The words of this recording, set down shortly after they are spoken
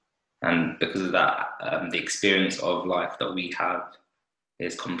And because of that, the experience of life that we have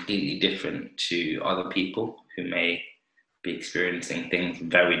is completely different to other people who may be experiencing things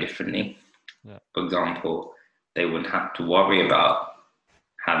very differently. Yeah. For example, they wouldn't have to worry about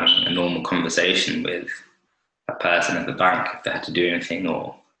having a normal conversation with a person at the bank if they had to do anything,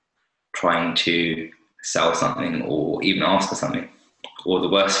 or trying to sell something, or even ask for something. Or the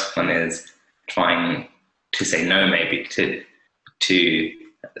worst one is trying to say no, maybe to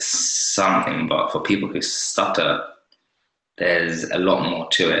something. But for people who stutter, there's a lot more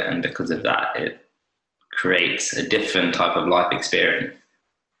to it, and because of that, it creates a different type of life experience.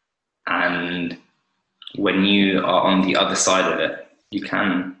 And when you are on the other side of it, you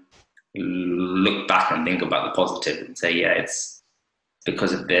can look back and think about the positive and say, yeah, it's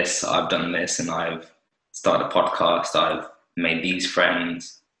because of this, I've done this, and I've started a podcast, I've made these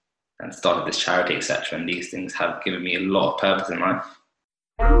friends and started this charity, etc. And these things have given me a lot of purpose in life.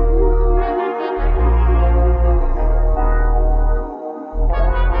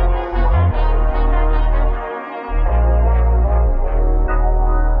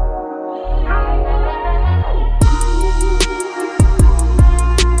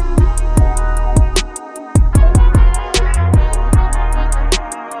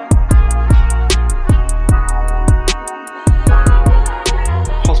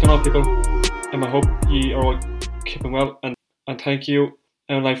 People, and I hope you are all keeping well, and thank you,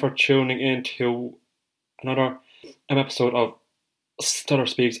 Emily, for tuning in to another episode of Stutter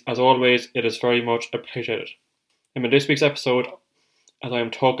Speaks. As always, it is very much appreciated. And in this week's episode, as I am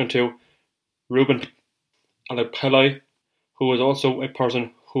talking to Ruben Pillai, who is also a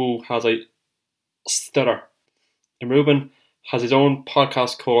person who has a stutter. And Ruben has his own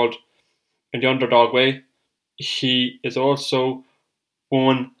podcast called In the Underdog Way. He is also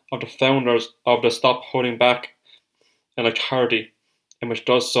one of the founders of the Stop Holding Back and a charity, in which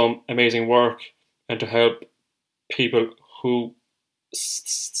does some amazing work and to help people who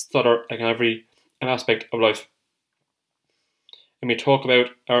stutter in every aspect of life. And we talk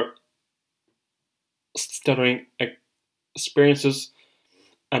about our stuttering experiences,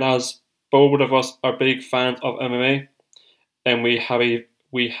 and as both of us are big fans of MMA, and we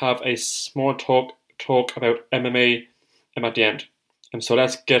have a small talk about MMA at the end. And so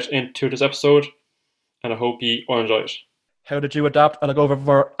let's get into this episode, and I hope you all enjoy it. How did you adapt and go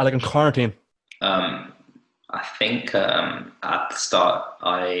over in quarantine? I think at the start,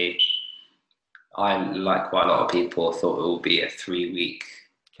 I like quite a lot of people thought it would be a 3-week,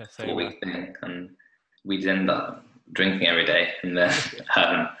 4-week thing, and we'd end up drinking every day. And then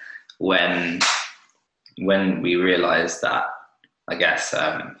when we realised that, I guess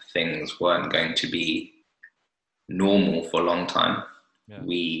things weren't going to be normal for a long time. Yeah.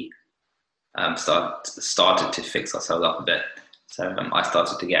 We started to fix ourselves up a bit. So I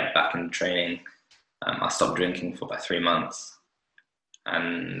started to get back into training. I stopped drinking for about 3 months,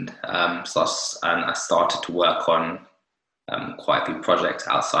 and I started to work on quite a few projects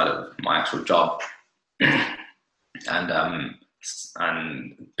outside of my actual job. And a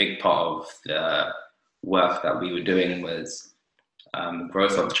big part of the work that we were doing was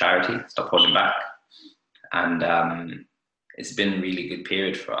growth of the charity, Stop Holding Back. And it's been a really good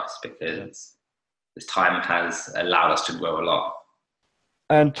period for us because this time has allowed us to grow a lot.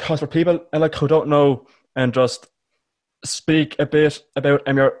 And for people who don't know, and just speak a bit about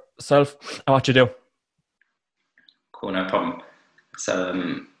yourself and what you do. Cool, no problem.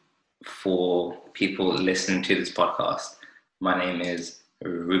 So for people listening to this podcast, my name is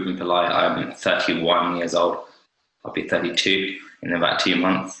Ruben Pillai. I'm 31 years old. I'll be 32 in about 2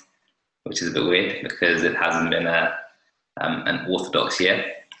 months, which is a bit weird because it hasn't been an orthodox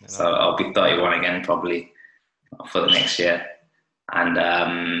year. So I'll be 31 again probably for the next year. And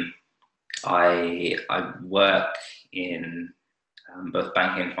I work in both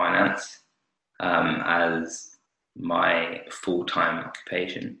banking and finance as my full-time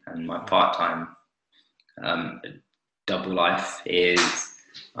occupation, and my part-time double life is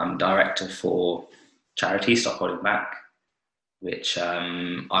I'm director for charity Stop Holding Back, which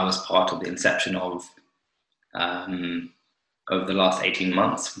I was part of the inception of. Over the last 18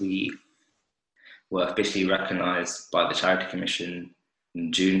 months, we were officially recognised by the Charity Commission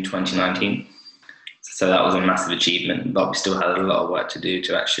in June 2019. So that was a massive achievement, but we still had a lot of work to do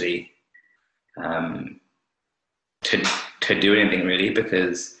to actually to do anything really,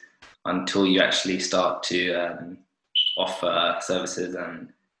 because until you actually start to offer services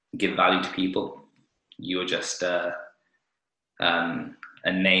and give value to people, you're just a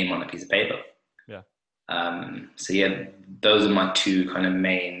name on a piece of paper. Yeah. So yeah, those are my two kind of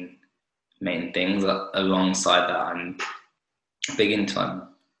main things. Alongside that, I'm big into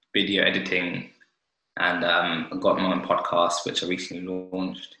video editing, and I've got my own podcast, which I recently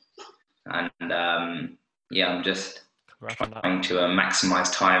launched. And I'm just trying to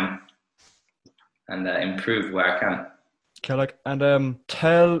maximize time and improve where I can. Okay, and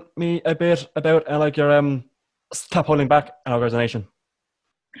tell me a bit about your Stop Holding Back organization.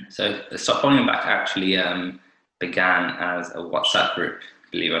 So Stop Holding Back actually began as a WhatsApp group,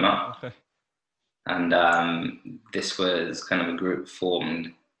 believe it or not. Okay. And this was kind of a group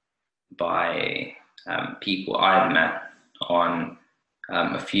formed by people I had met on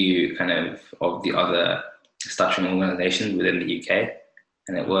a few kind of the other stuttering organizations within the UK.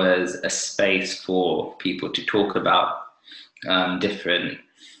 And it was a space for people to talk about different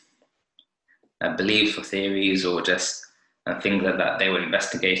beliefs or theories, or just things that they were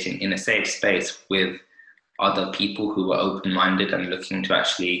investigating in a safe space with other people who were open-minded and looking to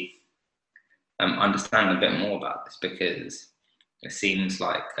actually understand a bit more about this, because it seems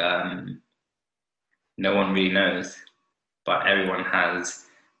like no one really knows, but everyone has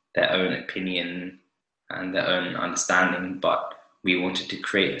their own opinion and their own understanding. But we wanted to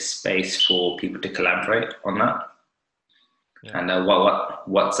create a space for people to collaborate on that. Yeah. And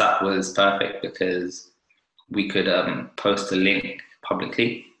WhatsApp was perfect because we could post a link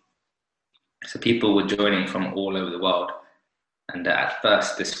publicly. So people were joining from all over the world. And at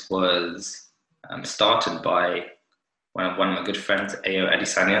first, this was started by one of my good friends, Ayo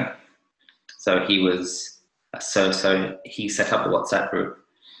Adesanya. So he was he set up a WhatsApp group,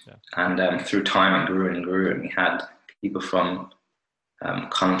 yeah. And through time it grew and grew, and we had people from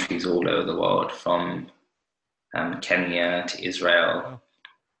countries all over the world, from Kenya to Israel,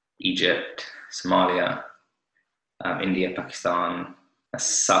 Egypt, Somalia, India, Pakistan,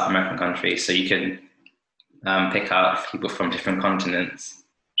 South American countries. So you can pick out people from different continents,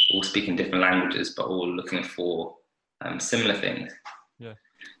 all speaking different languages, but all looking for similar things. Yeah.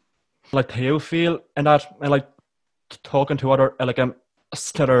 Like, how you feel in that, and like talking to other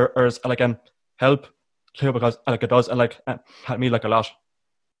stutterers, help too, because it does, and help me a lot.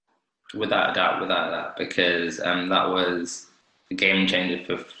 Without a doubt, because that was a game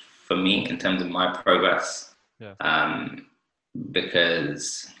changer for me in terms of my progress. Yeah.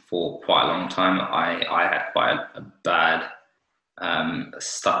 Because for quite a long time I had quite a bad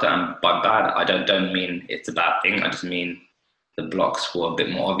stutter, and by bad I don't mean it's a bad thing. I just mean the blocks were a bit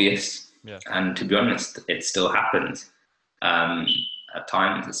more obvious. Yeah. And to be honest, it still happens at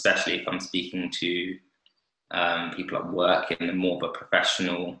times, especially if I'm speaking to people at work in a more of a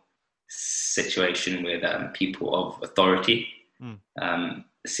professional situation with people of authority,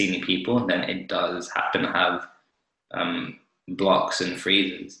 senior people. Then it does happen to have blocks and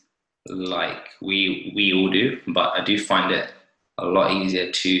freezes like we all do, but I do find it a lot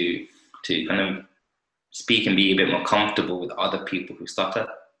easier to kind of speak and be a bit more comfortable with other people who stutter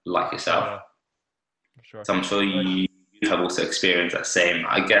like yourself. Sure. So I'm sure you have also experienced that same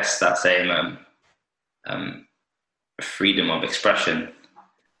freedom of expression.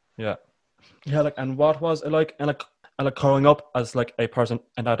 Yeah. And what was it like, and growing up as a person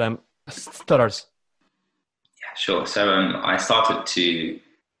and that stutters? Yeah, sure. So I started to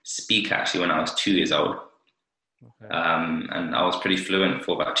speak actually when I was 2 years old. Okay. And I was pretty fluent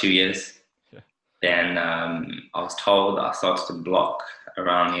for about 2 years. Yeah. Then I was told that I started to block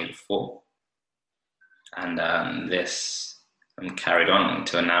around the age of 4. And this carried on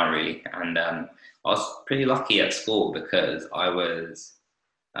until now, really. And I was pretty lucky at school because I was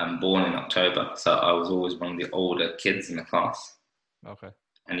born in October. So I was always one of the older kids in the class. Okay.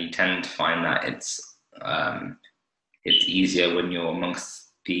 And you tend to find that it's easier when you're amongst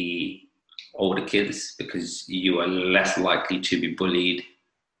the older kids because you are less likely to be bullied.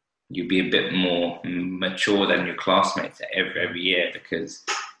 You'll be a bit more mature than your classmates every year because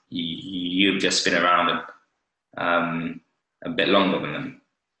you've just been around a bit longer than them.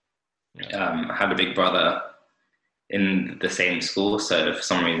 Yeah. I had a big brother in the same school, so for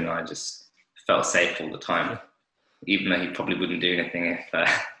some reason I just felt safe all the time, even though he probably wouldn't do anything if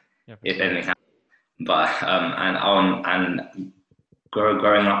anything happened. But and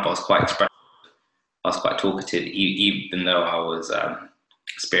growing up, I was quite expressive. I was quite talkative, even though I was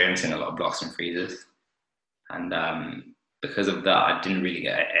experiencing a lot of blocks and freezes. And because of that, I didn't really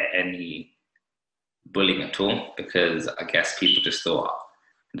get any bullying at all, because I guess people just thought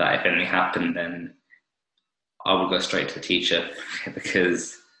that if anything happened, then I would go straight to the teacher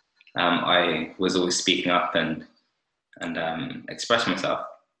because I was always speaking up and expressing myself.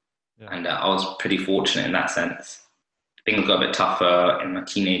 Yeah. And I was pretty fortunate in that sense. Things got a bit tougher in my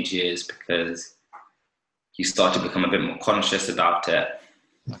teenage years because you start to become a bit more conscious about it.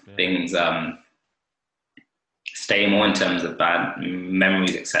 Okay. Things stay more in terms of bad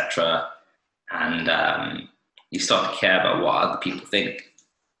memories, etc. And you start to care about what other people think.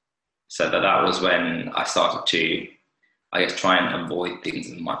 So that was when I started to, I guess, try and avoid things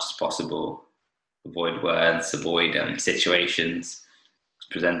as much as possible, avoid words, avoid situations,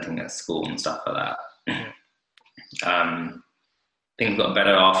 presenting at school and stuff like that. Things got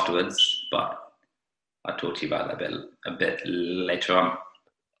better afterwards, but I'll talk to you about that a bit later on.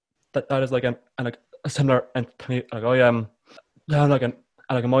 That is like a similar, and to me, like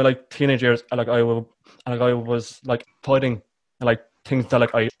in my like teenage years, I was like fighting like things that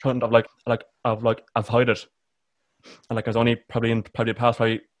like I shouldn't have I've avoided, and like I was only probably the past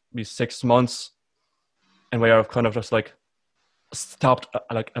probably 6 months, and where I've kind of just like stopped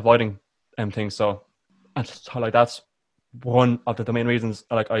like avoiding things. So, and so like that's one of the main reasons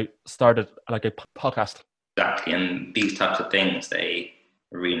like I started like a podcast. Exactly, and these types of things, they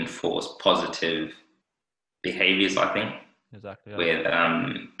reinforce positive behaviors, I think. Exactly. Yeah.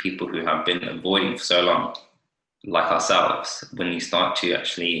 With people who have been avoiding for so long, like ourselves. When you start to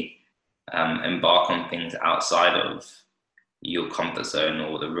actually embark on things outside of your comfort zone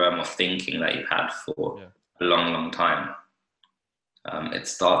or the realm of thinking that you've had for a long time, it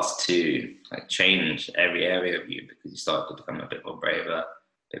starts to like change every area of you, because you start to become a bit more braver, a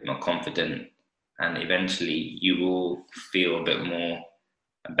bit more confident, and eventually you will feel a bit more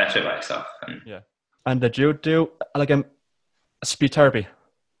better about yourself. And did you do like speech therapy?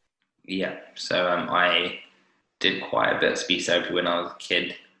 Yeah, so I did quite a bit of speech therapy when I was a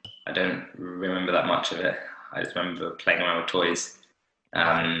kid. I don't remember that much of it. I just remember playing around with toys.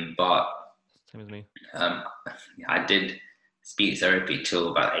 But same as me. I did speech therapy till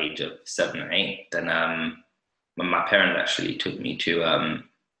about the age of 7 or 8. Then when my parents actually took me to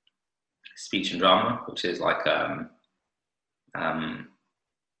speech and drama, which is like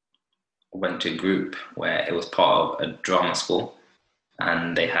went to a group where it was part of a drama school,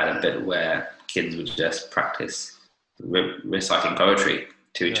 and they had a bit where kids would just practice reciting poetry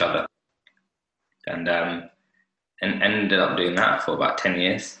to each other, and ended up doing that for about 10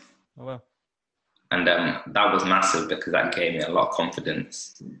 years. Oh wow. And that was massive, because that gave me a lot of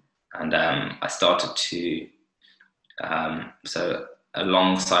confidence, and I started to so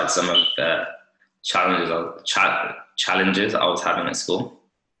alongside some of the challenges I was having at school,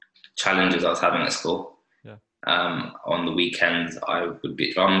 on the weekends I would be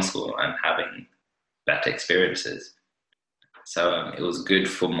at drama school and having better experiences. So it was good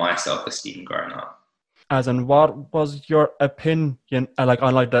for my self-esteem growing up. As in, what was your opinion like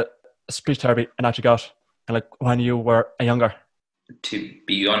on like the speech therapy and actually got like when you were younger? To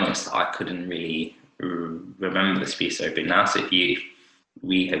be honest, I couldn't really remember the speech therapy now. So if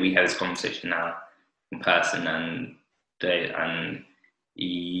we had this conversation now in person, and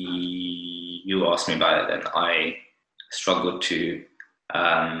you asked me about it, then I struggled to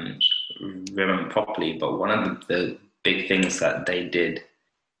remember properly. But one of the big things that they did,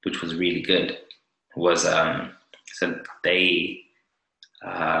 which was really good, was so they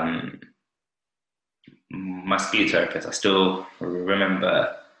my speech therapist, I still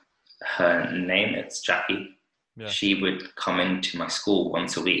remember her name, it's Jackie. She would come into my school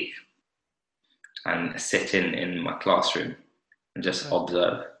once a week and sit in my classroom and just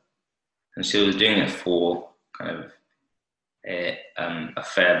observe. And she was doing it for kind of a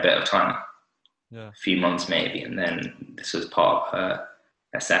fair bit of time, a few months maybe. And then this was part of her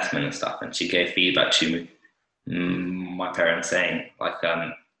assessment and stuff. And she gave feedback to my parents saying, like,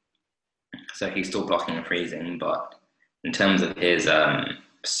 so he's still blocking and freezing, but in terms of his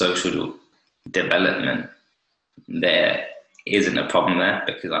social development, there isn't a problem there,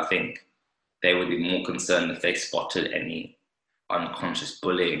 because I think they would be more concerned if they spotted any unconscious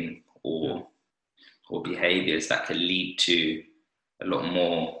bullying or behaviors that could lead to a lot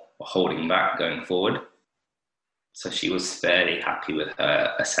more holding back going forward. So she was fairly happy with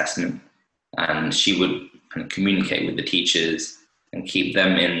her assessment, and she would kind of communicate with the teachers and keep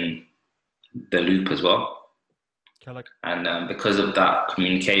them in the loop as well. And because of that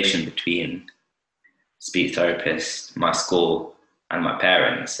communication between speech therapists, my school, and my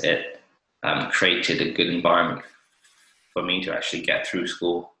parents, it created a good environment for me to actually get through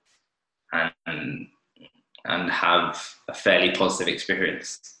school and have a fairly positive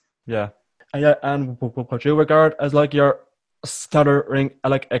experience. And would you regard as like your stuttering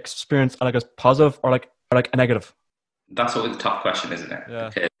like experience like as positive or like a negative? That's always a tough question, isn't it?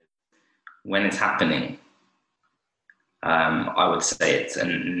 Because when it's happening, I would say it's a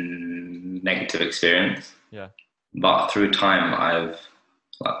negative experience. But through time, I've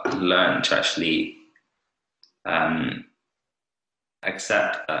learned to actually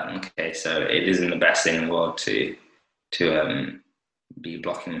accept that. Okay, so it isn't the best thing in the world to be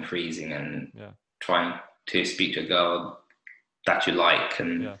blocking and freezing and trying to speak to a girl that you like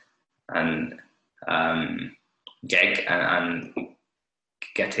and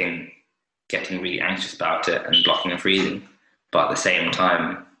getting really anxious about it and blocking and freezing. But at the same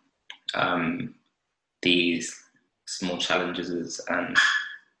time, these small challenges and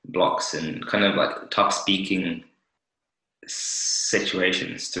blocks and kind of like tough speaking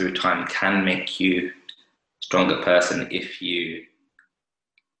situations through time can make you a stronger person if you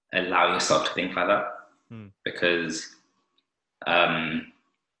allow yourself to think like that. Because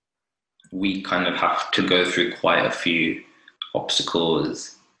we kind of have to go through quite a few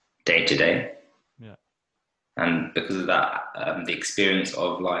obstacles day to day. And because of that, the experience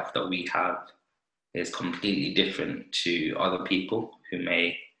of life that we have is completely different to other people who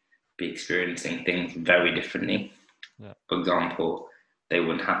may be experiencing things very differently. For example, they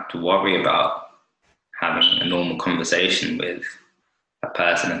wouldn't have to worry about having a normal conversation with a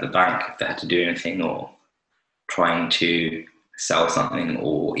person at the bank if they had to do anything, or trying to sell something,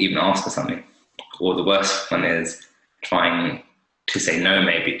 or even ask for something. Or the worst one is trying to say no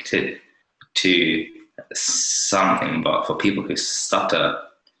maybe to something. But for people who stutter,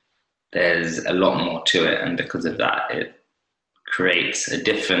 there's a lot more to it, and because of that, it creates a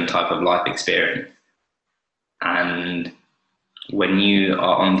different type of life experience. And when you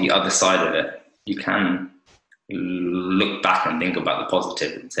are on the other side of it, you can look back and think about the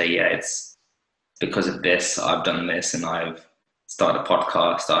positive and say, yeah, it's because of this, I've done this, and I've started a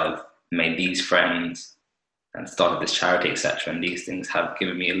podcast, I've made these friends and started this charity, etc. And these things have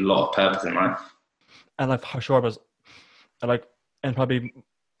given me a lot of purpose in life. And like for sure, was like, and probably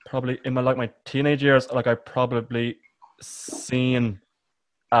in my teenage years, like I probably seen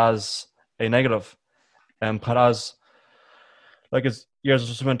as a negative, but as like as years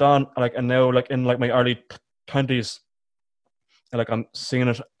just went on, like, and now like in like my early 20s, like I'm seeing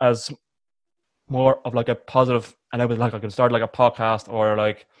it as more of like a positive, and I was like I can start like a podcast, or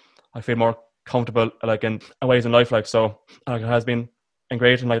like I feel more comfortable like in ways in life, like so like it has been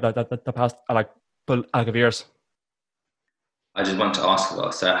great in like that the past like of years. I just want to ask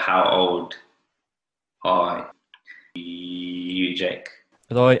about, so how old are you, Jake?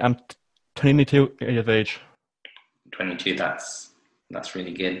 So I am 22 years of age. 22, that's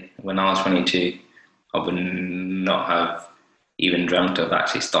really good. When I was 22, I would not have even dreamt of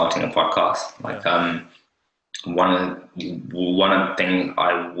actually starting a podcast. Like one of the things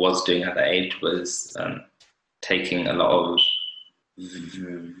I was doing at that age was taking a lot of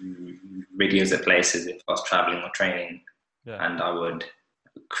videos at places if I was traveling or training, and I would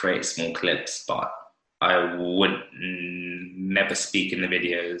create small clips, but I would never speak in the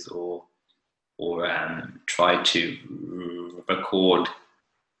videos or try to record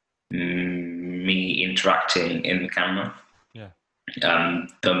me interacting in the camera.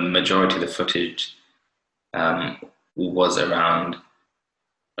 The majority of the footage was around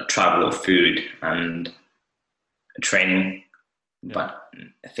travel or food and training. But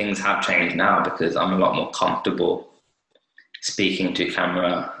things have changed now because I'm a lot more comfortable speaking to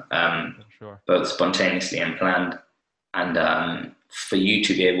camera, both spontaneously and planned. And for you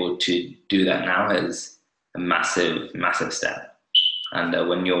to be able to do that now is a massive, massive step. And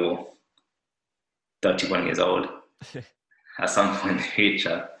when you're 31 years old, at some point in the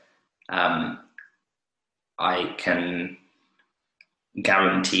future, I can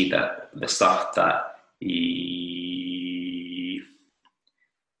guarantee that the stuff that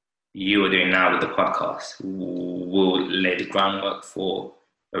you are doing now with the podcast will lay the groundwork for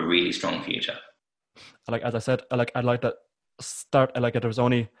a really strong future. Like as I said, I'd like to start. Like it was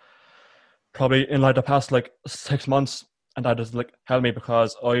only probably in like the past like 6 months, and that has like helped me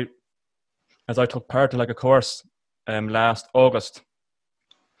because I took part in like a course last August,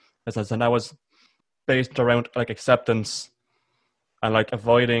 and that was based around like acceptance and like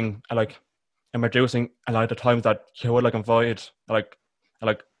avoiding and reducing like the times that you would like avoid like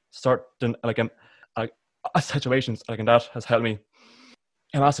certain like situations, like, and that has helped me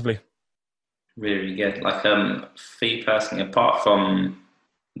massively. Really good. Like for you personally, apart from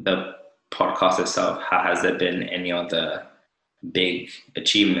the podcast itself, has there been any other big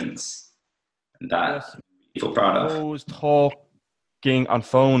achievements that you feel proud of? I was talking on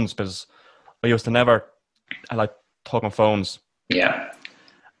phones because I used to never like talk on phones. Yeah.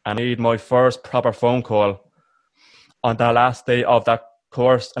 And I made my first proper phone call on the last day of that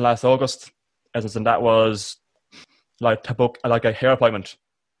course in last August, and that was like to book like a hair appointment,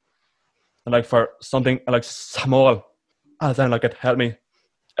 and like for something like small, and then like it helped me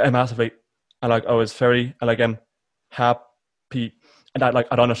massively, and like I was very like happy that like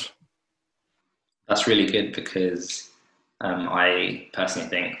add on it. That's really good because I personally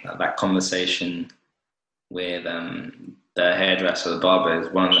think that conversation with the hairdresser or the barber is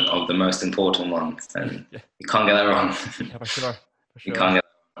one of the most important ones, and you can't get that wrong. Yeah, for sure. You can't get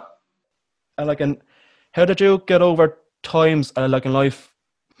that wrong. And how did you get over times like in life,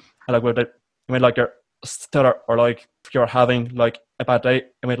 like with it? I mean, like you're stutter, or like you're having like a bad day.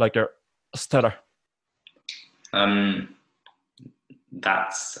 I mean, like you're stutter.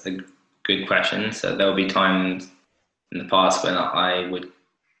 That's a good question. So there'll be times in the past when I would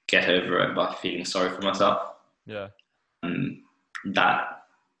get over it by feeling sorry for myself. Yeah. That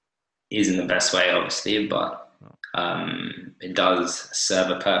isn't the best way, obviously, but it does serve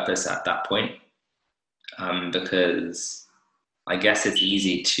a purpose at that point, because I guess it's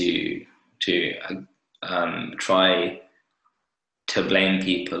easy to try to blame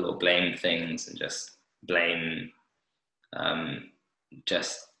people or blame things and just blame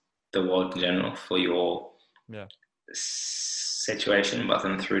just the world in general for your situation. But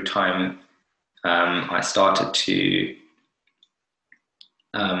then through time, I started to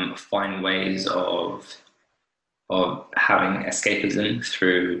find ways of having escapism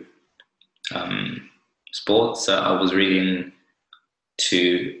through sports. So I was really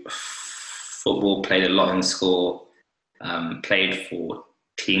into football, played a lot in school, played for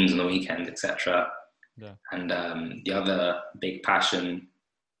teams on the weekends, etc. Yeah. And the other big passion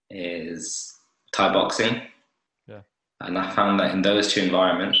is Thai boxing. Yeah. And I found that in those two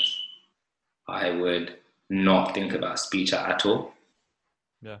environments, I would not think about speech at all.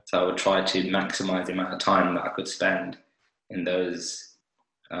 Yeah. So I would try to maximize the amount of time that I could spend in those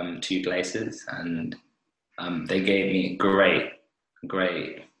two places. And they gave me a great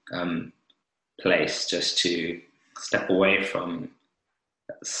place just to step away from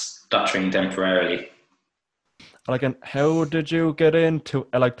stuttering temporarily. Like, and how did you get into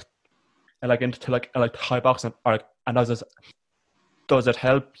Thai boxing? Or and does it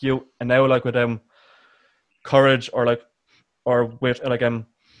help you? And now, like with courage or with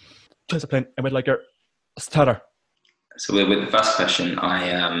discipline and with like your stutter. So with the first question,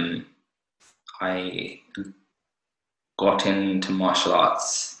 I got into martial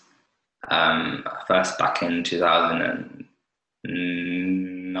arts first back in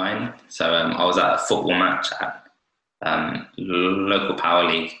 2009. So I was at a football match at local power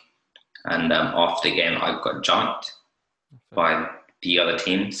league, and after the game I got jumped by the other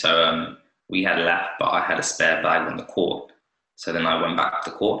team. So we had left, but I had a spare bag on the court. So then I went back to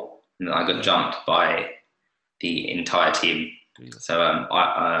the court, and then I got jumped by the entire team. So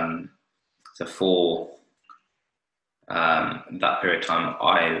for that period of time,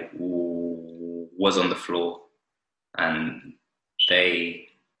 I was on the floor, and they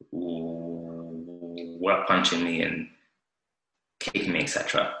were punching me and kicking me,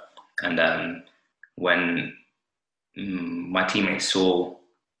 etc. And when my teammates saw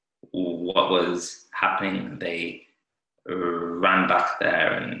what was happening, they ran back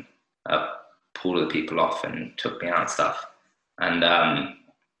there and pulled the people off and took me out and stuff. And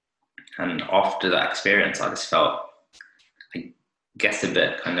after that experience, I just felt, I guess, a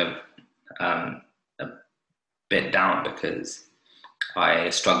bit down because I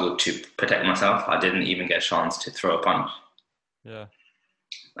struggled to protect myself. I didn't even get a chance to throw a punch. Yeah.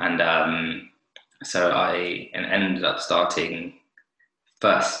 And so I ended up starting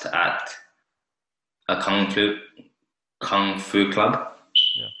first at a kung fu club.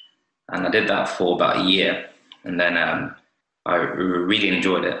 Yeah. And I did that for about a year, and then I really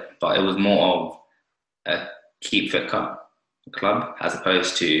enjoyed it, but it was more of a keep fit club as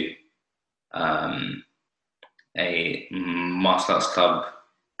opposed to a martial arts club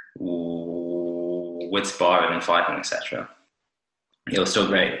with sparring and fighting, etc. It was still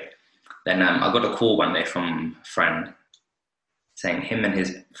great. Then I got a call one day from a friend saying him and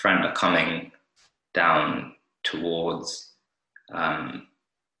his friend are coming down towards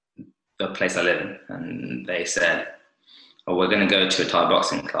the place I live in, and they said, "Oh, we're going to go to a Thai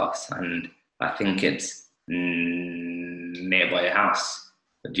boxing class, and I think it's nearby your house.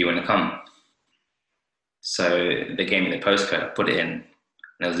 Do you want to come?" So they gave me the postcode. I put it in, and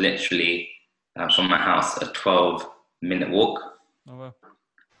it was literally from my house a 12-minute walk. Oh, wow.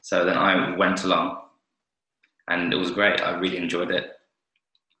 So then I went along, and it was great. I really enjoyed it.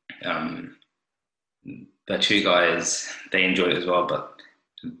 The two guys, they enjoyed it as well, but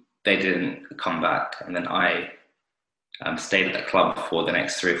they didn't come back. And then I stayed at the club for the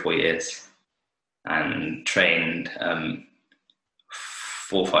next 3 or 4 years and trained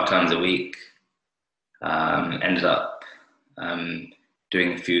 4 or 5 times a week. Ended up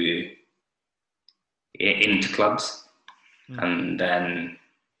doing a few inter clubs. and then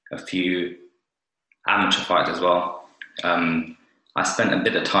a few amateur fights as well. I spent a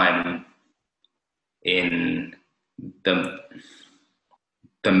bit of time in the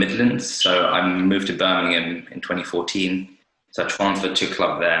Midlands, so I moved to Birmingham in 2014. So I transferred to a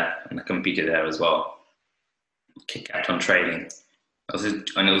club there, and I competed there as well. Kept on training,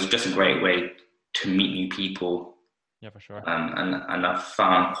 and it was just a great way to meet new people. Yeah, for sure. And I've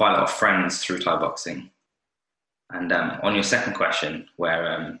found quite a lot of friends through Thai boxing. And on your second question,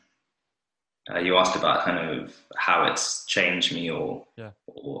 where you asked about kind of how it's changed me or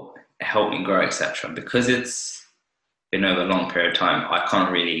helped me grow, etc. Because it's been over a long period of time, I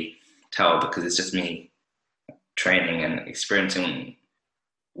can't really tell, because it's just me training and experiencing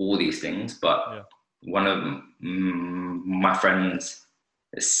all these things. But one of my friends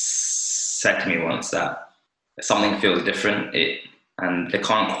said to me once that something feels different, and they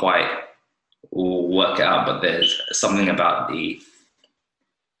can't quite work it out, but there's something about the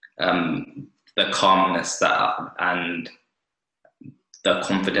calmness and the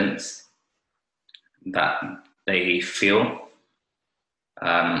confidence that they feel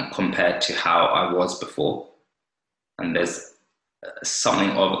compared to how I was before. And there's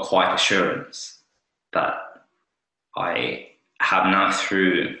something of a quiet assurance that I have now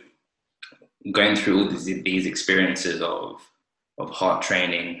through going through all these experiences of hard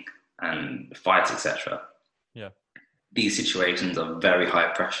training and fights, etc. Yeah. These situations are very high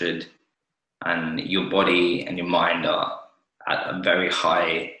pressured, and your body and your mind are at a very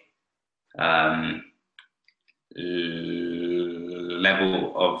high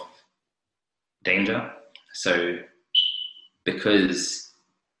level of danger. So because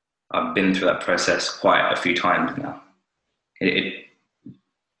I've been through that process quite a few times now, it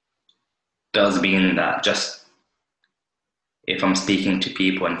does mean that just if I'm speaking to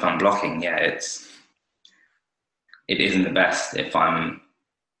people and if I'm blocking, it isn't the best if I'm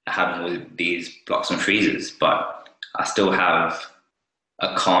having all these blocks and freezes, but I still have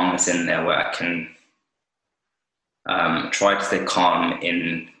a calmness in there where I can try to stay calm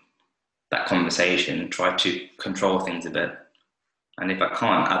in that conversation, try to control things a bit. And if I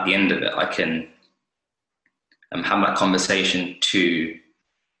can't, at the end of it, I can have that conversation to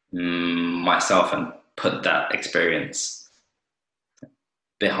myself and put that experience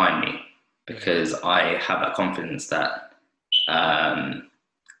behind me, because I have that confidence that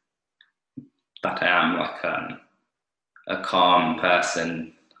that I am like a calm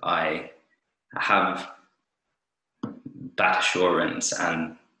person. I have that assurance,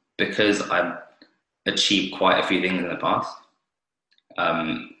 and because I've achieved quite a few things in the past,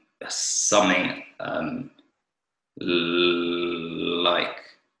 something like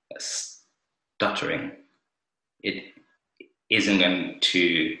stuttering, it isn't going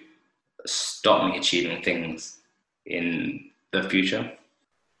to stop me achieving things in the future.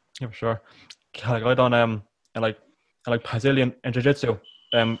 Yeah, for sure. I done I like Brazilian and Jiu-Jitsu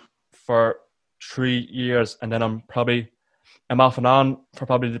for 3 years, and then I'm off and on for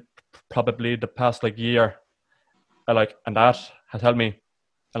probably the past year. And that has helped me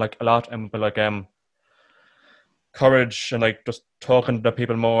a lot, and courage and just talking to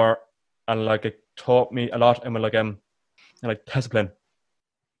people more, and it taught me a lot, and discipline.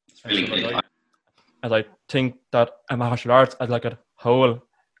 It's really good. As I think that martial arts as a whole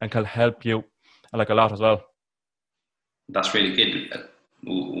and can help you a lot as well. That's really good.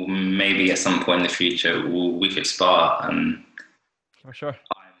 Maybe at some point in the future we could spar. For sure.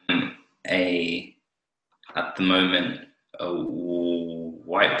 I'm at the moment a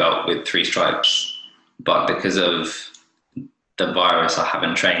white belt with 3 stripes, but because of the virus, I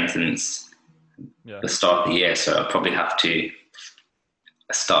haven't trained since the start of the year, so I'll probably have to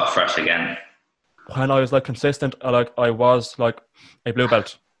start fresh again. When I was consistent, I was a blue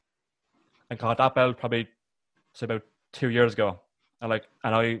belt. I got that belt probably about 2 years ago, and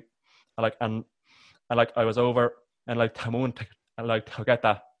I was over and Tamun to get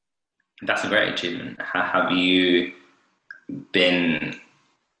that. That's a great achievement. Have you been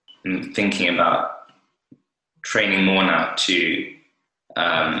thinking about training more now to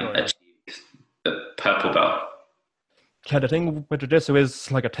achieve the purple belt? Yeah, the thing with Jiu-Jitsu is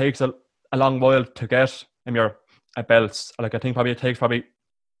it takes a long while to get your belts. I think probably it takes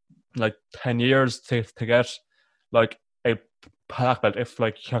 10 years to get a black belt if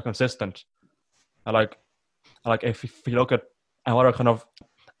you're consistent. If you look at other kind of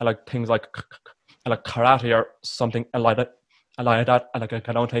things like karate or something like that, it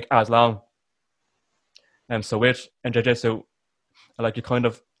don't take as long. And so with Jiu-Jitsu, you kind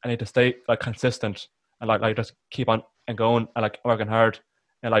of need to stay consistent and just keep on and going and working hard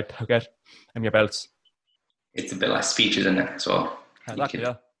and to get your belts. It's a bit like speech, isn't it, as well? Exactly,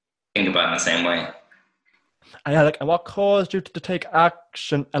 yeah. Think about it in the same way. And yeah, and what caused you to take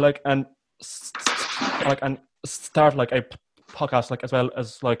action and start a podcast as well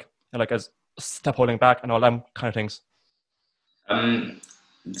as as Step Holding Back and all them kind of things?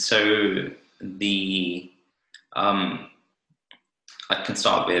 So I can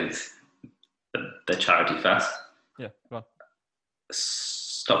start with the charity first. Yeah, go on.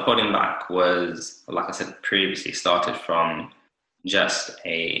 Stop Holding Back was, like I said previously, started from just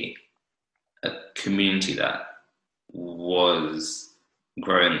a community that was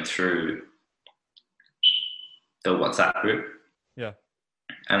grown through the WhatsApp group. Yeah.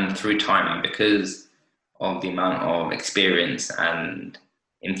 And through time, because of the amount of experience and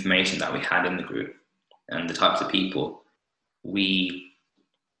information that we had in the group and the types of people, we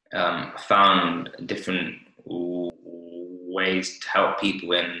found different ways to help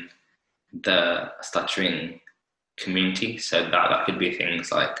people in the stuttering community. So that could be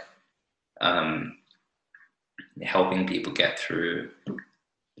things like helping people get through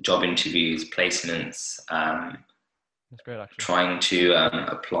job interviews, placements, that's great, actually. Trying to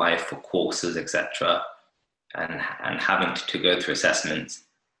apply for courses, etc., and having to go through assessments.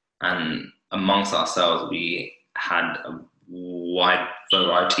 And amongst ourselves, we had a wide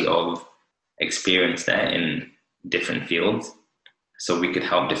variety of experience there in different fields, so we could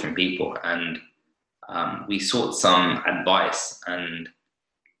help different people. And we sought some advice and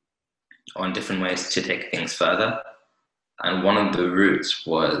on different ways to take things further. And one of the routes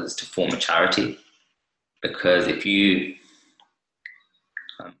was to form a charity, because if you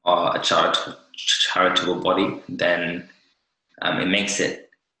are a charitable body, then it makes it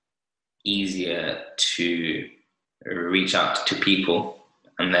easier to reach out to people,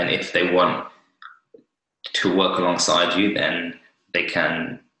 and then if they want to work alongside you, then they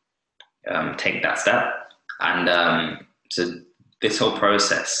can take that step. And so this whole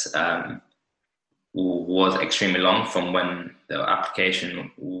process was extremely long, from when the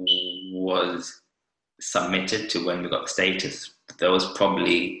application was submitted to when we got the status. There was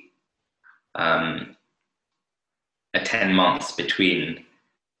probably 10 months between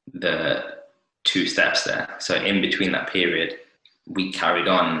the two steps there. So in between that period, we carried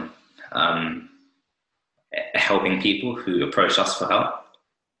on helping people who approached us for help,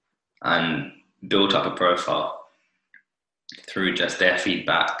 and built up a profile through just their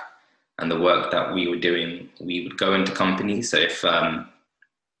feedback and the work that we were doing. We would go into companies. So if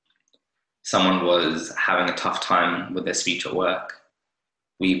someone was having a tough time with their speech at work,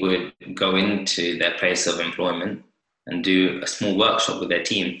 we would go into their place of employment and do a small workshop with their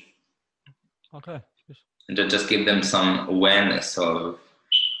team. Okay. And to just give them some awareness of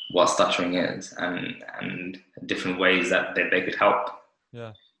what stuttering is and different ways that they could help.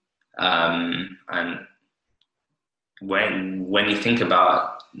 Yeah. And when you think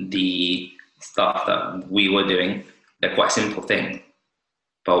about the stuff that we were doing, they're quite simple things,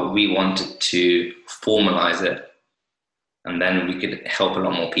 but we wanted to formalize it, and then we could help a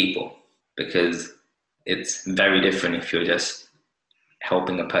lot more people, because it's very different if you're just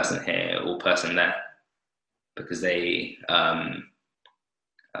helping a person here or person there, because they are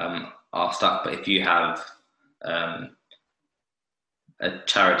stuck. But if you have a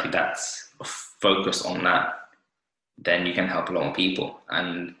charity that's focused on that, then you can help a lot more people.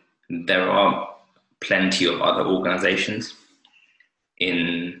 And there are plenty of other organizations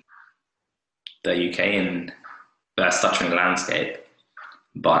in the UK in the stuttering landscape,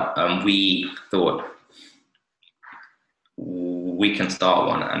 but we thought we can start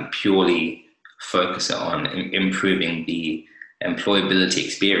one and purely focus it on improving the employability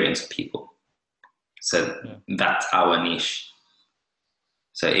experience of people. So that's our niche.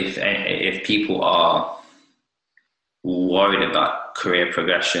 So if people are worried about career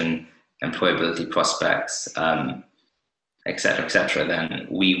progression, employability prospects, et cetera, then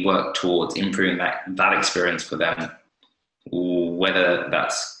we work towards improving that experience for them, whether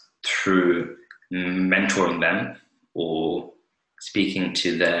that's through mentoring them or speaking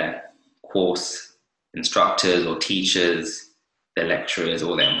to their course instructors or teachers, their lecturers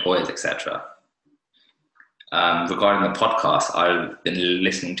or their employers, etc. Regarding the podcast, I've been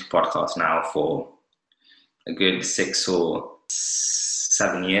listening to podcasts now for a good 6 or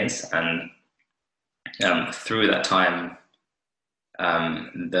 7 years, and through that time,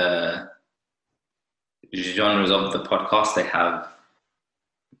 the genres of the podcast, they have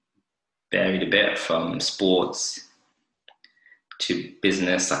varied a bit, from sports to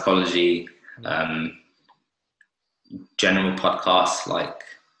business, psychology, general podcasts like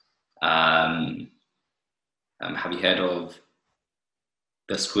have you heard of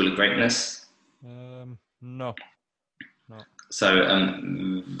the School of Greatness? No.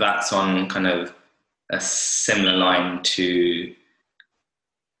 So that's on kind of a similar line to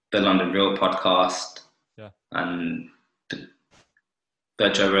the London Real podcast, and the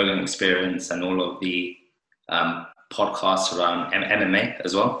Joe Rogan Experience, and all of the podcasts around MMA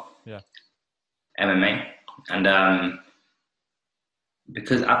as well. Yeah. MMA. And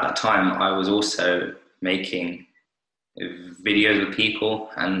because at that time I was also making videos with people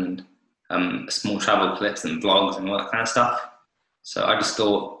and small travel clips and vlogs and all that kind of stuff. So I just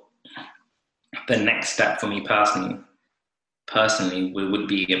thought the next step for me personally would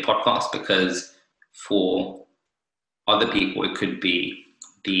be a podcast, because for other people it could be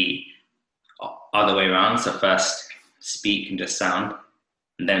the other way around. So first speak and just sound,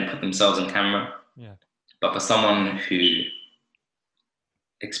 and then put themselves on camera. Yeah. But for someone who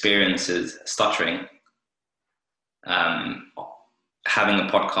experiences stuttering, having a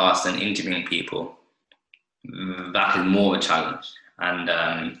podcast and interviewing people, that is more of a challenge.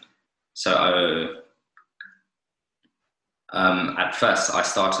 And so at first I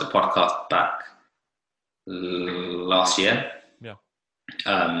started a podcast back last year. Yeah.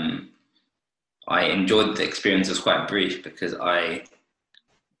 I enjoyed the experience. It was quite brief because I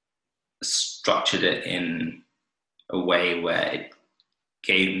structured it in a way where it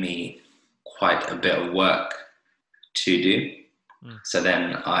gave me quite a bit of work to do. So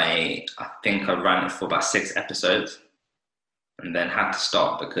then I think I ran it for about 6 episodes and then had to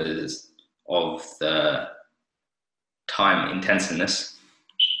stop because of the time intensiveness.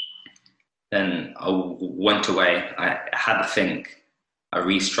 Then I went away. I had to think. I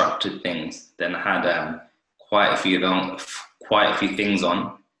restructured things. Then I had quite a few things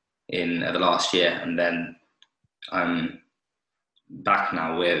on in the last year, and then I'm back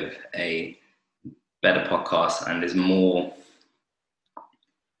now with a better podcast, and is more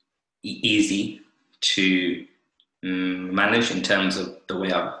easy to manage in terms of the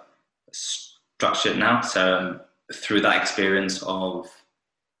way I've structured now. So through that experience of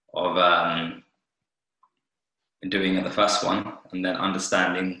doing it the first one, and then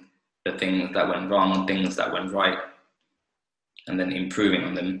understanding the things that went wrong and things that went right, and then improving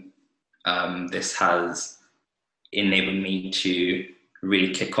on them, this has enabled me to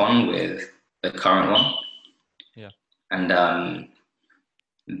really kick on with the current one. Yeah. And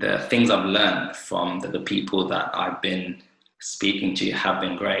the things I've learned from the people that I've been speaking to have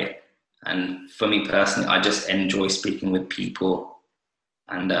been great. And for me personally, I just enjoy speaking with people,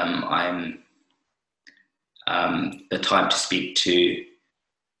 and I'm the type to speak to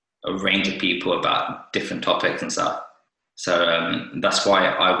a range of people about different topics and stuff. So that's why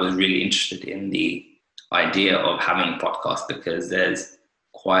I was really interested in the idea of having a podcast, because there's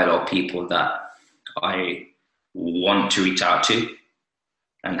quite a lot of people that I want to reach out to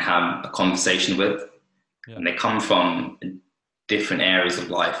and have a conversation with. Yeah. And they come from different areas of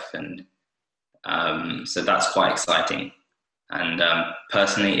life, and so that's quite exciting. And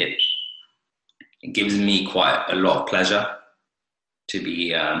personally, it gives me quite a lot of pleasure to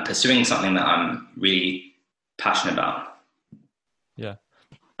be pursuing something that I'm really passionate about. Yeah.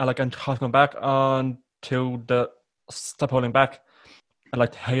 And like, and going back on to the step holding back, and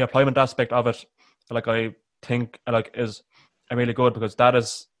like the employment aspect of it, like I think like is really good, because that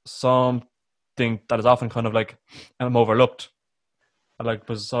is something that is often kind of like overlooked. And like,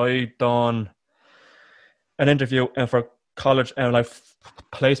 was I done an interview for college and like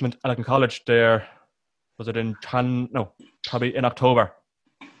placement, like in college there, was it in probably in October,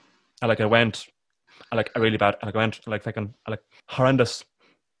 and like I went, and like really bad, and like I went like fucking like horrendous,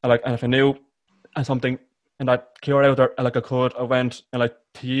 and like, and if I knew something in that cure out there, and like I went and like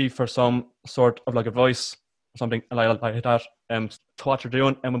to you for some sort of like advice or something, and I hit that to what you're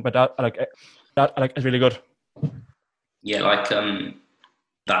doing, and with that is really good. Yeah, like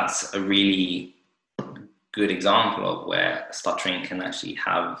that's a really good example of where stuttering can actually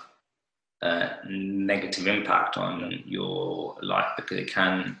have a negative impact on your life, because it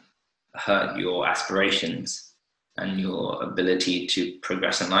can hurt your aspirations and your ability to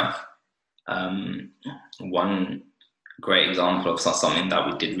progress in life. One great example of something that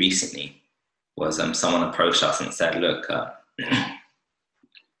we did recently was someone approached us and said, look,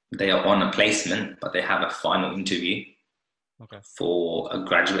 they are on a placement, but they have a final interview for a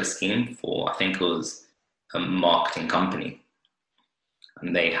graduate scheme for, I think it was a marketing company,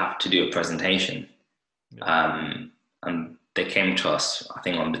 and they have to do a presentation. Yeah. And they came to us, I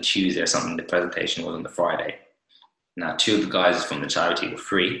think on the Tuesday or something. The presentation was on the Friday. Now, 2 of the guys from the charity were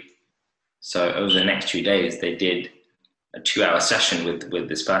free. So over the next 2 days, they did a 2-hour session with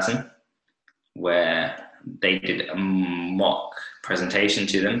this person, where they did a mock presentation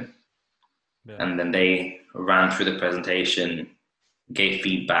to them. and then they ran through the presentation, gave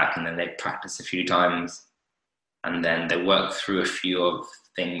feedback, and then they practiced a few times, and then they worked through a few of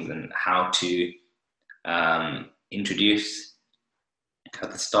things and how to introduce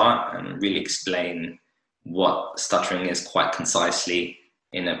at the start and really explain what stuttering is quite concisely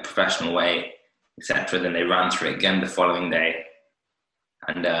in a professional way, etc. Then they ran through it again the following day,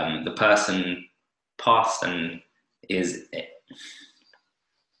 and the person passed and is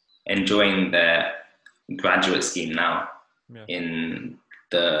enjoying their graduate scheme now in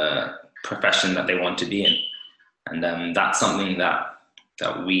the profession that they want to be in. And that's something that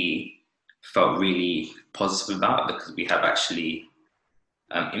we felt really positive about, because we have actually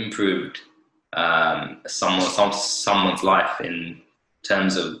improved someone's life in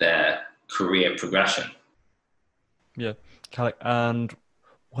terms of their career progression. Yeah, and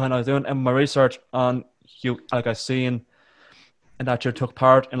when I was doing my research on you, like I seen, and that you took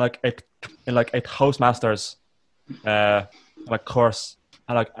part in like a Toastmasters course,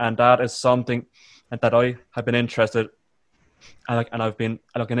 and that is something that I have been interested, and I've been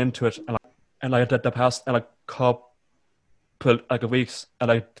looking into it, and the past couple of weeks,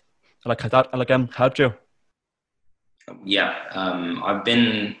 and that helped you. Yeah, I've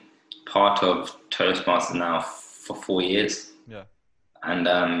been part of Toastmasters now for 4 years. Yeah, and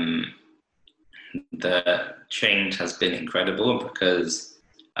the change has been incredible, because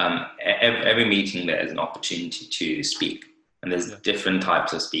every meeting there is an opportunity to speak, and there's different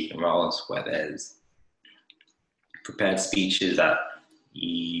types of speaking roles, where there's prepared speeches that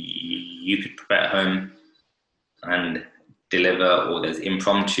you could prepare at home and deliver, or there's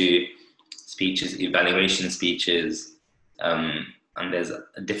impromptu speeches, evaluation speeches, and there's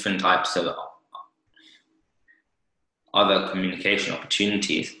different types of other communication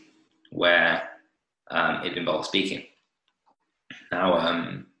opportunities where it involves speaking.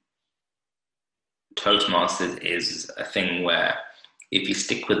 Now, Toastmasters is a thing where if you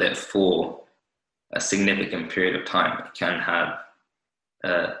stick with it for a significant period of time, it can have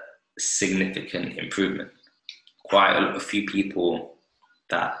a significant improvement. Quite a few people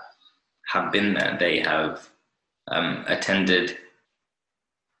that have been there, they have attended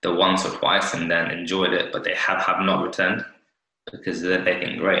the once or twice and then enjoyed it, but they have not returned, because they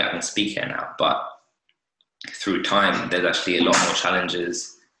think, great, I can speak here now. But through time, there's actually a lot more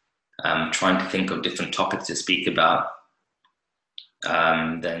challenges, trying to think of different topics to speak about.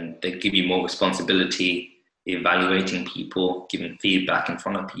 Then they give you more responsibility, evaluating people, giving feedback in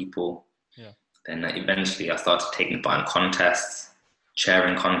front of people. Yeah. Then eventually I started taking part in contests,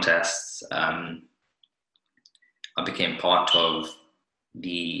 chairing contests. I became part of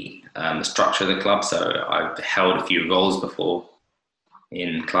the structure of the club, so I've held a few roles before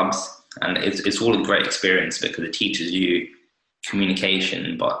in clubs, and it's all a great experience, because it teaches you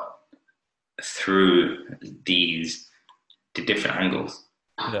communication, but through the different angles.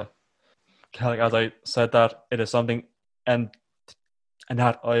 Yeah, as I said, that it is something, and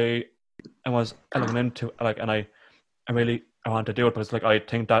that I was looking into, and I really want to do it, because I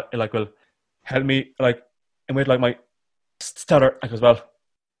think that it will help me and with my stutter as well.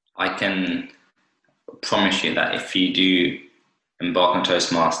 I can promise you that if you do embark on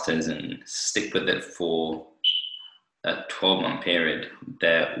Toastmasters and stick with it for a 12-month period,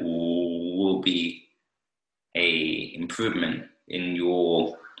 there will be a improvement in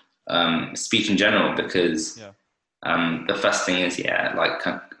your speech in general, because the first thing is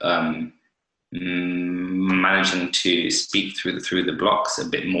managing to speak through the blocks a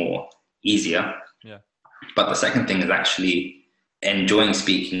bit more easier. Yeah. But the second thing is actually enjoying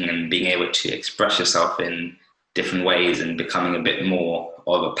speaking and being able to express yourself in different ways and becoming a bit more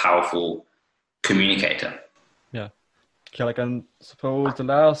of a powerful communicator. Yeah. Okay, and suppose the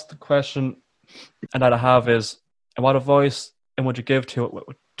last question that I have is, what advice would you give to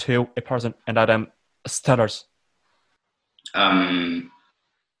a person that stutters?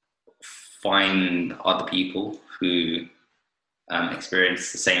 Find other people who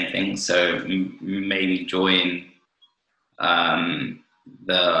experience the same thing. So maybe join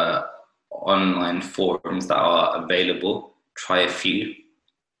the online forums that are available. Try a few,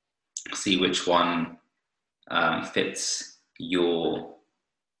 see which one fits your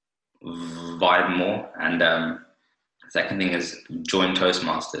vibe more. And second thing is join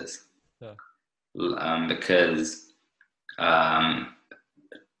Toastmasters. Because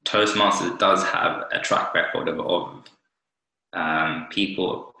Toastmasters does have a track record of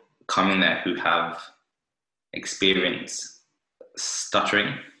people coming there who have experience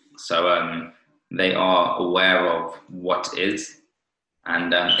stuttering, so they are aware of what is,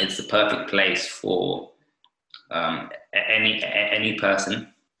 and it's the perfect place for any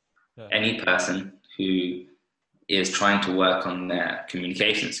person any person who is trying to work on their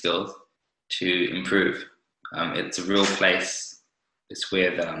communication skills to improve. It's a real place. It's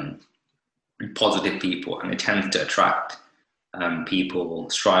with positive people, and it tends to attract people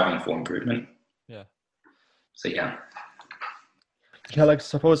striving for improvement. Yeah. So yeah. Yeah, like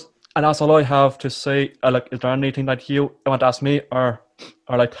suppose, and that's all I have to say. Like, is there anything that you want to ask me, or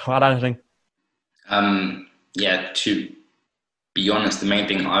like add anything? Yeah, to be honest, the main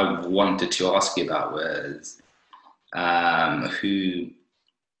thing I wanted to ask you about was who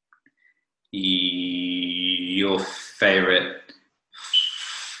your favorite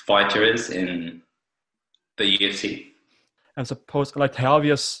fighter is in the UFC. And suppose, like, the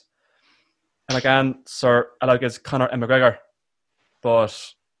obvious, and like answer, like, is Conor McGregor,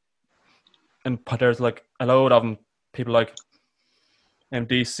 but there's like a load of them, people like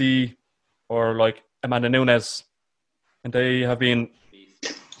DC or like Amanda Nunes, and they have been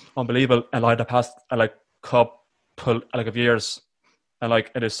unbelievable in like the past like couple like of years, and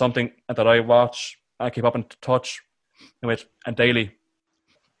like it is something that I watch, I keep up in touch with and daily.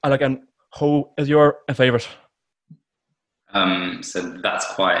 And like, and who is your favorite? So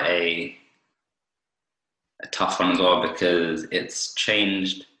that's quite a tough one as well, because it's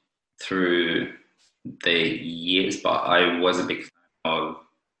changed through the years, but I was a big fan of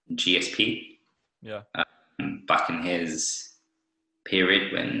GSP. Yeah. Back in his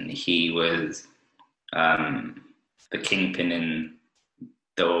period when he was the kingpin in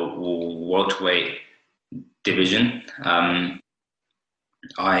the welterweight division.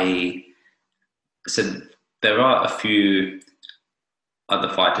 So there are a few other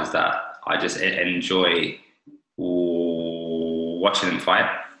fighters that I just enjoy watching them fight.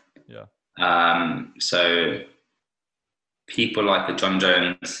 Yeah. So people like the John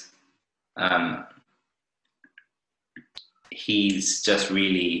Jones, he's just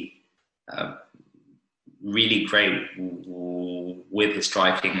really, really great with his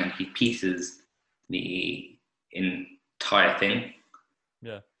striking, and he pieces the entire thing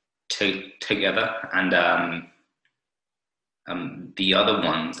together. And the other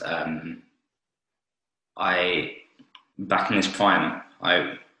ones, back in his prime,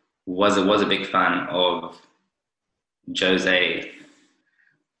 I was a big fan of Jose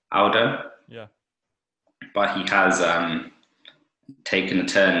Aldo. Yeah. But he has taken a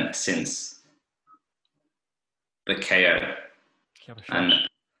turn since the KO. And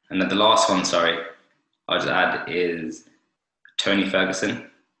the last one, sorry, I'll just add, is Tony Ferguson.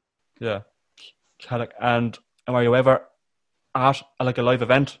 Yeah. And were you ever at like a live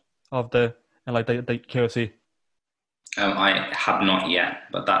event of the KOC? I have not yet,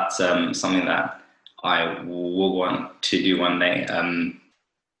 but that's something that I will want to do one day.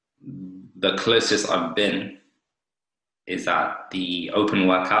 The closest I've been is at the open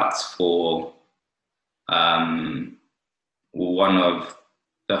workouts for one of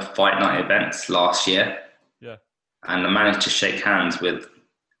the Fight Night events last year. Yeah. And I managed to shake hands with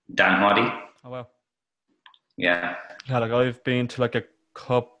Dan Hardy. Oh, wow. Yeah. Yeah, like I've been to like a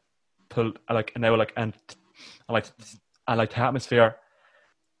couple, like now, like, and I like the atmosphere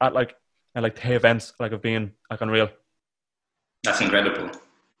at like the events, like, of being like unreal. That's incredible.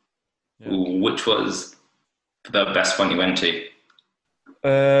 Yeah. Which was the best one you went to?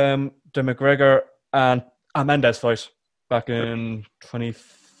 The McGregor and Mendes fight back in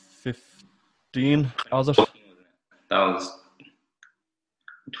 2015. Was it? That was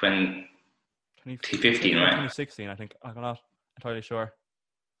 2015, right? 2016, I think. I'm not entirely sure.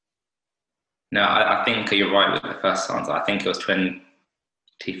 No, I think you're right with the first answer. I think it was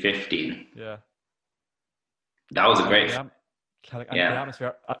 2015. Yeah. That was a great. Yeah. The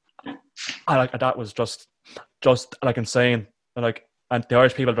atmosphere. I like that was just like insane. And the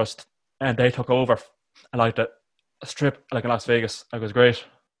Irish people they took over and like the strip like in Las Vegas. Like, it was great.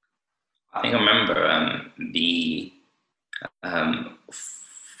 I think I remember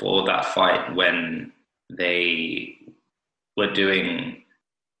for that fight when they were doing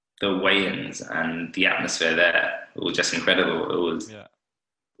the weigh-ins, and the atmosphere there, it was just incredible. It was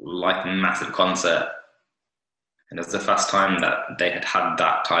like a massive concert, and it was the first time that they had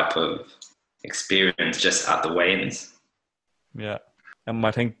that type of experience just at the weigh-ins. Yeah, and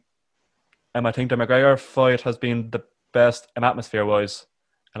I think the McGregor fight has been the best atmosphere-wise.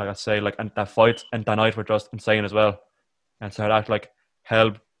 And like I say, like, and that fight and that night were just insane as well. And so that like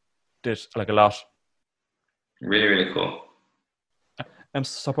helped it like a lot. Really, really cool.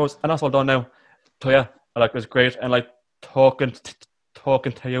 Suppose, and that's all done now. So yeah, it was great, and like talking to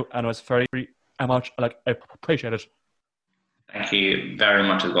you, and it was very much I appreciate it. Thank you very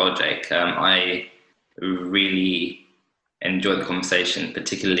much as well, Jake. I really enjoyed the conversation,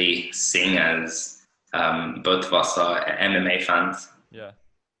 particularly seeing as both of us are MMA fans. Yeah.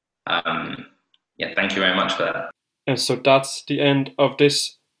 Thank you very much for that. And so that's the end of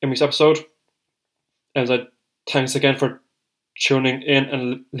this week's episode. And thanks again for tuning in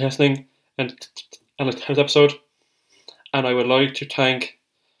and listening and this episode. And I would like to thank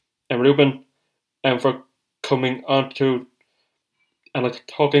Ruben for coming on to and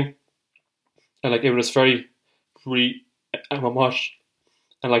talking. And it was very much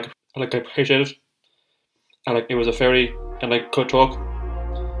and I appreciate it. And it was a very good talk.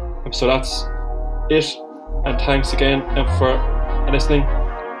 So that's it. And thanks again for listening.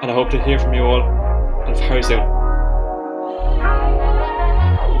 And I hope to hear from you all very soon.